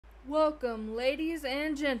Welcome, ladies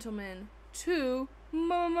and gentlemen, to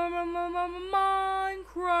Minecraft.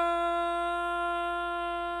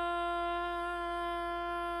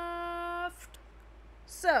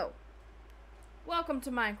 So, welcome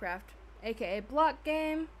to Minecraft, aka block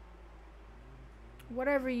game,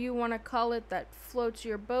 whatever you want to call it that floats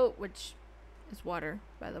your boat, which is water,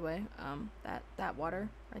 by the way. That water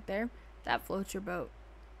right there, that floats your boat.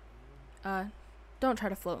 Don't try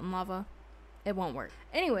to float in lava. It won't work.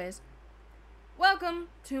 Anyways, welcome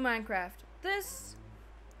to Minecraft. This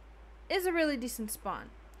is a really decent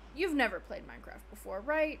spawn. You've never played Minecraft before,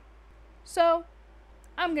 right? So,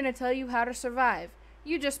 I'm gonna tell you how to survive.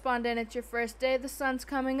 You just spawned in, it's your first day, the sun's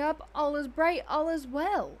coming up, all is bright, all is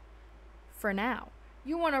well. For now.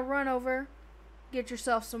 You wanna run over, get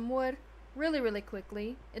yourself some wood, really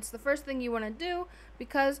quickly. It's the first thing you wanna do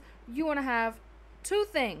because you wanna have two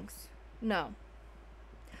things. No.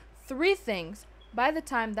 3 things by the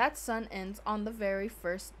time that sun ends on the very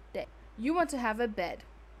first day. You want to have a bed.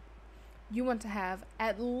 You want to have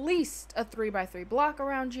at least a 3x3 block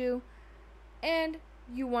around you. And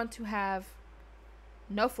you want to have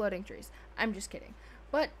no floating trees. I'm just kidding.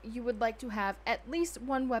 But you would like to have at least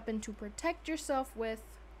one weapon to protect yourself with.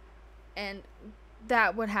 And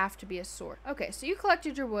that would have to be a sword. Okay, so you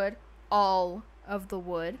collected your wood. All of the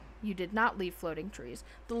wood. You did not leave floating trees.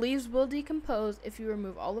 The leaves will decompose if you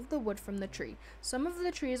remove all of the wood from the tree. Some of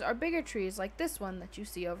the trees are bigger trees like this one that you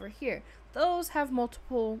see over here. Those have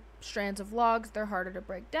multiple strands of logs. They're harder to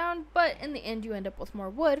break down, but in the end you end up with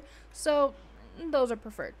more wood, so those are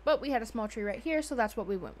preferred. But we had a small tree right here, so that's what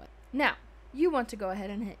we went with. Now, you want to go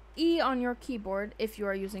ahead and hit E on your keyboard. If you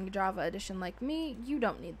are using Java Edition like me, you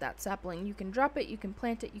don't need that sapling. You can drop it, you can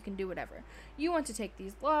plant it, you can do whatever. You want to take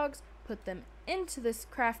these logs, put them into this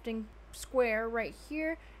crafting square right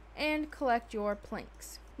here, and collect your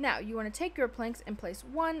planks. Now, you want to take your planks and place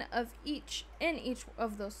one of each in each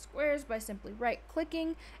of those squares by simply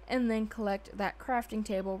right-clicking, and then collect that crafting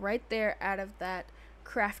table right there out of that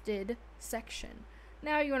crafted section.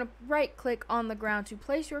 Now you want to right click on the ground to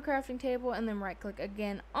place your crafting table, and then right click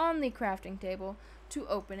again on the crafting table to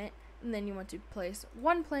open it. And then you want to place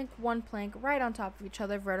one plank right on top of each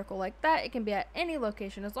other, vertical like that. It can be at any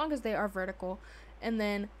location as long as they are vertical. And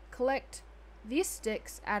then collect these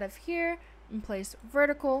sticks out of here and place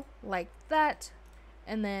vertical like that,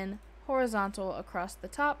 and then horizontal across the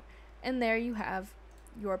top. And there you have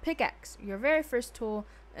your pickaxe, your very first tool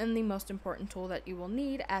and the most important tool that you will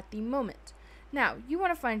need at the moment. Now, you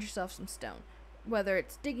want to find yourself some stone. Whether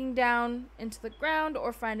it's digging down into the ground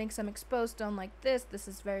or finding some exposed stone like this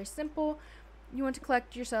is very simple. You want to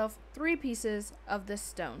collect yourself 3 pieces of this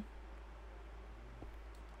stone.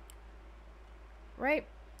 Right?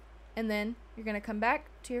 And then you're going to come back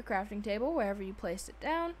to your crafting table wherever you placed it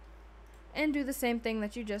down and do the same thing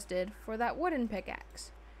that you just did for that wooden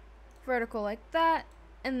pickaxe. Vertical like that,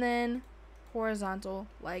 and then horizontal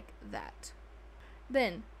like that.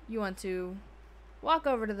 Then you want to walk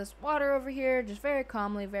over to this water over here, just very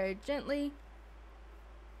calmly, very gently.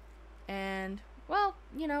 And, well,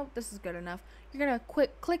 you know, this is good enough. You're going to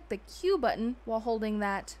click the Q button while holding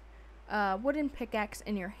that wooden pickaxe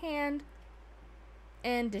in your hand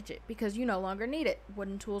and ditch it because you no longer need it.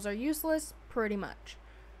 Wooden tools are useless, pretty much.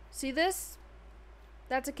 See this?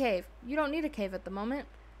 That's a cave. You don't need a cave at the moment.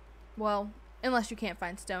 Well, unless you can't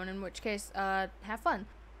find stone, in which case, have fun.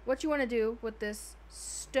 What you want to do with this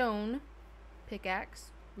stone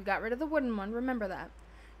pickaxe, we got rid of the wooden one, remember that.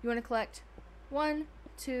 You want to collect 1,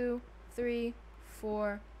 2, 3,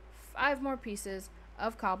 4, 5 more pieces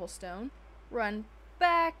of cobblestone. Run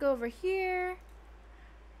back over here,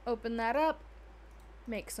 open that up,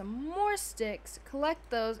 make some more sticks,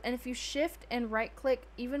 collect those, and if you shift and right click,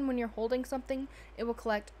 even when you're holding something, it will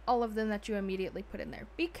collect all of them that you immediately put in there.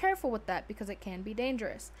 Be careful with that because it can be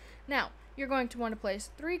dangerous. Now, you're going to want to place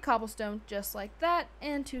 3 cobblestone just like that,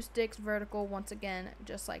 and 2 sticks vertical once again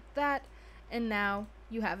just like that, and now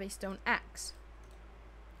you have a stone axe.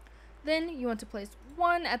 Then you want to place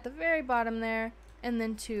 1 at the very bottom there, and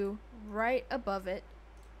then 2 right above it,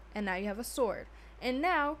 and now you have a sword. And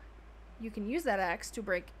now you can use that axe to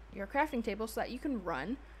break your crafting table so that you can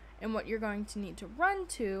run, and what you're going to need to run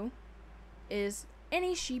to is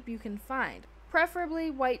any sheep you can find. Preferably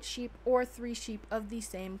white sheep or 3 sheep of the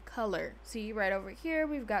same color. See, right over here,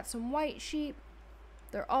 we've got some white sheep.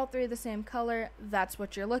 They're all 3 the same color. That's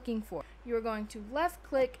what you're looking for. You are going to left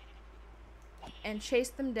click and chase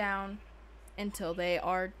them down until they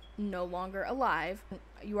are no longer alive.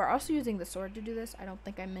 You are also using the sword to do this. I don't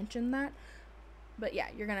think I mentioned that. But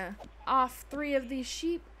yeah, you're gonna off 3 of these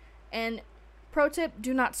sheep, and pro tip,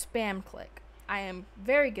 do not spam click. I am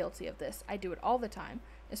very guilty of this. I do it all the time.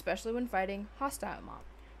 especially when fighting hostile mob.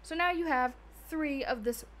 So now you have 3 of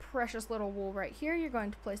this precious little wool right here. You're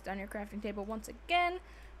going to place down your crafting table once again.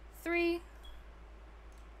 3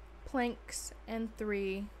 planks and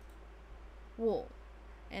 3 wool.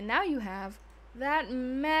 And now you have that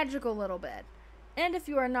magical little bed. And if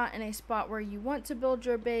you are not in a spot where you want to build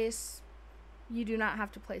your base, you do not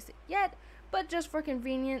have to place it yet, but just for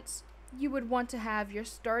convenience, you would want to have your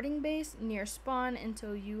starting base near spawn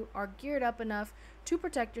until you are geared up enough to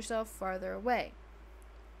protect yourself farther away.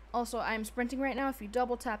 Also, I'm sprinting right now. If you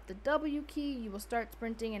double tap the W key, you will start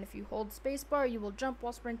sprinting, and if you hold spacebar, you will jump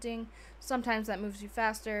while sprinting. Sometimes that moves you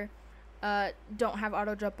faster. Don't have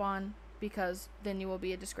auto jump on, because then you will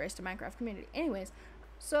be a disgrace to Minecraft community. Anyways,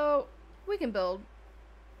 so we can build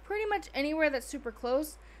pretty much anywhere that's super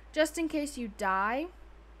close, just in case you die.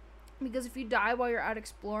 Because if you die while you're out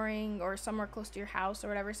exploring or somewhere close to your house or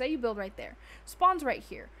whatever, say you build right there, spawn's right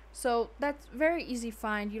here. So that's very easy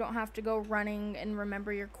find. You don't have to go running and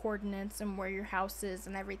remember your coordinates and where your house is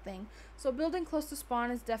and everything. So building close to spawn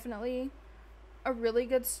is definitely a really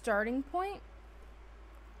good starting point.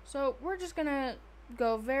 So we're just gonna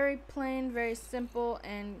go very plain, very simple,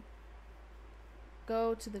 and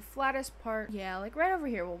go to the flattest part. Yeah, like right over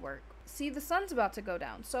here will work. See, the sun's about to go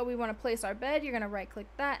down, so we want to place our bed. You're going to right click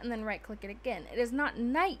that and then right click it again. It is not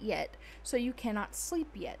night yet, so you cannot sleep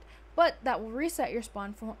yet, but that will reset your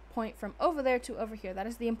spawn point from over there to over here. That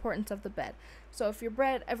is the importance of the bed. So if your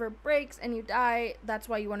bed ever breaks and you die, that's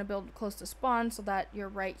why you want to build close to spawn, so that you're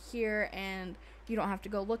right here and you don't have to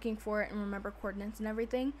go looking for it and remember coordinates and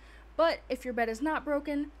everything. But if your bed is not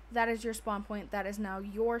broken, that is your spawn point. That is now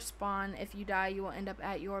your spawn. If you die, you will end up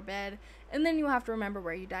at your bed, and then you'll have to remember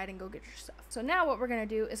where you died and go get your stuff. So now what we're going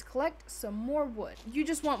to do is collect some more wood. You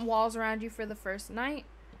just want walls around you for the first night,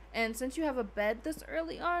 and since you have a bed this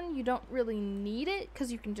early on, you don't really need it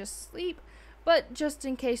because you can just sleep. But just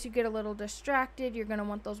in case you get a little distracted, you're going to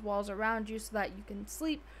want those walls around you so that you can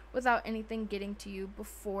sleep without anything getting to you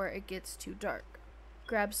before it gets too dark.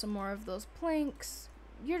 Grab some more of those planks.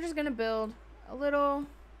 You're just going to build a little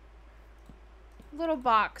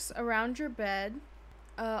box around your bed.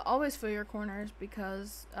 Always fill your corners,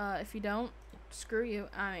 because if you don't, screw you.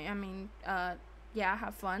 Yeah,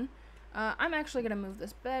 have fun. I'm actually going to move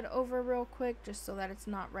this bed over real quick just so that it's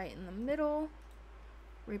not right in the middle.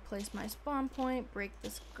 Replace my spawn point, break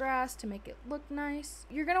this grass to make it look nice.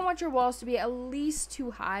 You're going to want your walls to be at least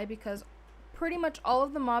 2 high, because pretty much all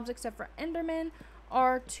of the mobs except for Enderman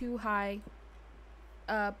are 2 high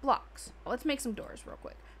blocks. Let's make some doors real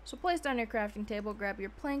quick. So place down your crafting table, grab your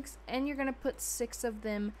planks, and you're going to put 6 of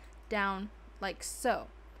them down like so.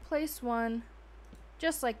 Place 1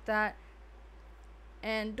 just like that.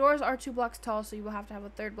 And doors are 2 blocks tall, so you will have to have a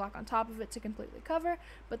 3rd block on top of it to completely cover,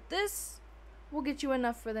 but this will get you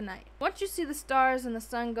enough for the night. Once you see the stars and the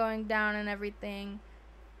sun going down and everything,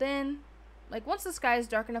 then like once the sky is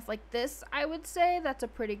dark enough like this, I would say that's a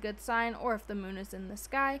pretty good sign. Or if the moon is in the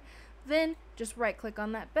sky, then just right click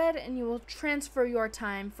on that bed and you will transfer your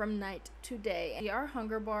time from night to day. Our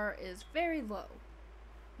hunger bar is very low.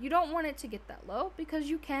 You don't want it to get that low because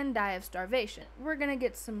you can die of starvation. We're gonna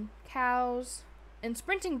get some cows, and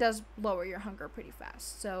sprinting does lower your hunger pretty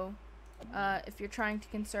fast. So if you're trying to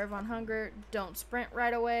conserve on hunger, don't sprint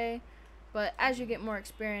right away. But as you get more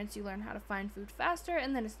experience, you learn how to find food faster,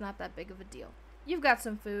 and then it's not that big of a deal. You've got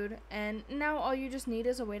some food, and now all you just need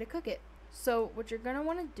is a way to cook it. So what you're going to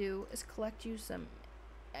want to do is collect you some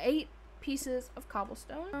 8 pieces of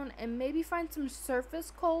cobblestone, and maybe find some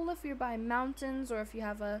surface coal if you're by mountains, or if you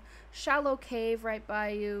have a shallow cave right by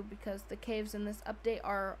you, because the caves in this update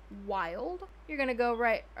are wild. You're going to go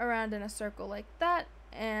right around in a circle like that,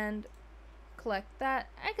 and collect that.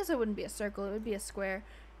 I guess it wouldn't be a circle, it would be a square.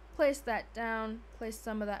 Place that down, place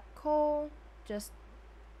some of that coal, just,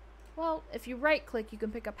 well, if you right click you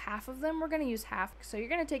can pick up half of them. We're going to use half. So you're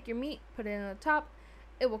going to take your meat, put it in the top,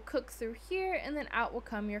 it will cook through here, and then out will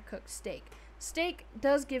come your cooked steak. Steak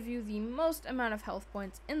does give you the most amount of health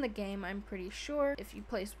points in the game, I'm pretty sure. If you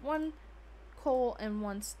place 1 coal and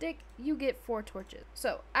 1 stick, you get 4 torches.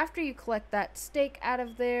 So after you collect that steak out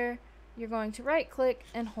of there, you're going to right click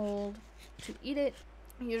and hold to eat it.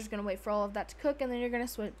 You're just going to wait for all of that to cook, and then you're going to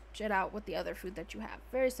switch it out with the other food that you have.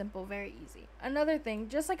 Very simple, very easy. Another thing,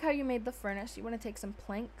 just like how you made the furnace, you want to take some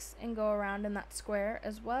planks and go around in that square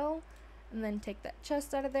as well, and then take that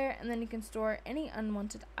chest out of there, and then you can store any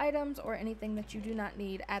unwanted items or anything that you do not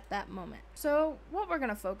need at that moment. So what we're going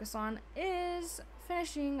to focus on is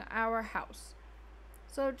finishing our house.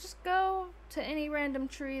 So just go to any random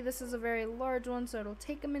tree. This is a very large one, so it'll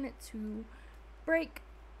take a minute to break,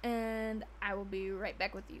 and I will be right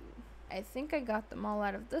back with you. I think I got them all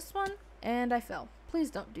out of this one. and I fell. Please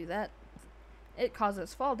don't do that. It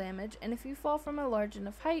causes fall damage, and if you fall from a large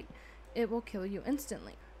enough height, it will kill you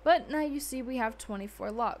instantly. But now you see we have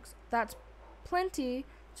 24 logs. That's plenty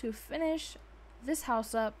to finish this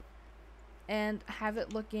house up and have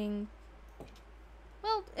it looking,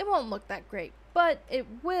 well, it won't look that great, but it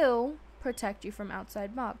will protect you from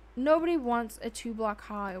outside mobs. Nobody wants a 2-block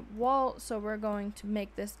high wall, so we're going to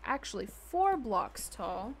make this actually 4 blocks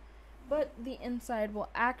tall, but the inside will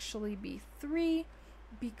actually be 3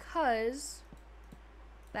 because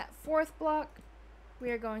that 4th block we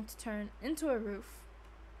are going to turn into a roof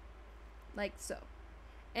like so.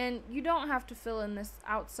 And you don't have to fill in this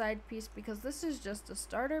outside piece because this is just a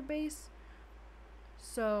starter base,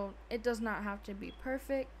 so it does not have to be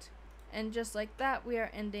perfect. And just like that, we are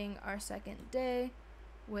ending our second day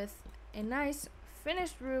with a nice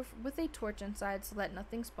finished roof with a torch inside so that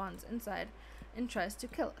nothing spawns inside and tries to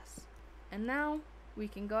kill us. And now we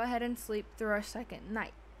can go ahead and sleep through our second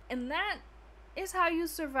night. And that is how you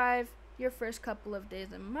survive your first couple of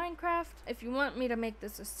days in Minecraft. If you want me to make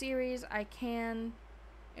this a series, I can,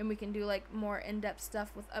 and we can do like more in-depth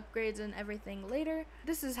stuff with upgrades and everything later.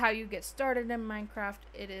 This is how you get started in Minecraft.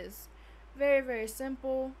 It is very, very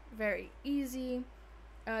simple, very easy.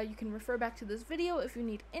 You can refer back to this video if you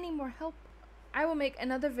need any more help. I will make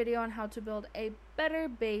another video on how to build a better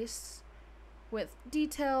base with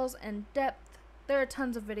details and depth. There are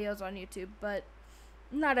tons of videos on YouTube, but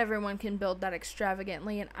not everyone can build that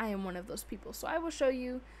extravagantly, and I am one of those people. So I will show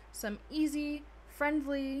you some easy,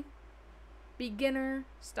 friendly, beginner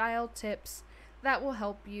style tips that will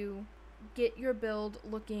help you get your build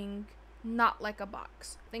looking not like a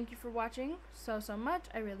box. Thank you for watching so much.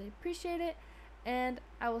 I really appreciate it, and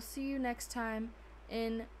I will see you next time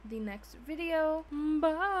in the next video.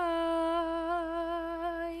 Bye.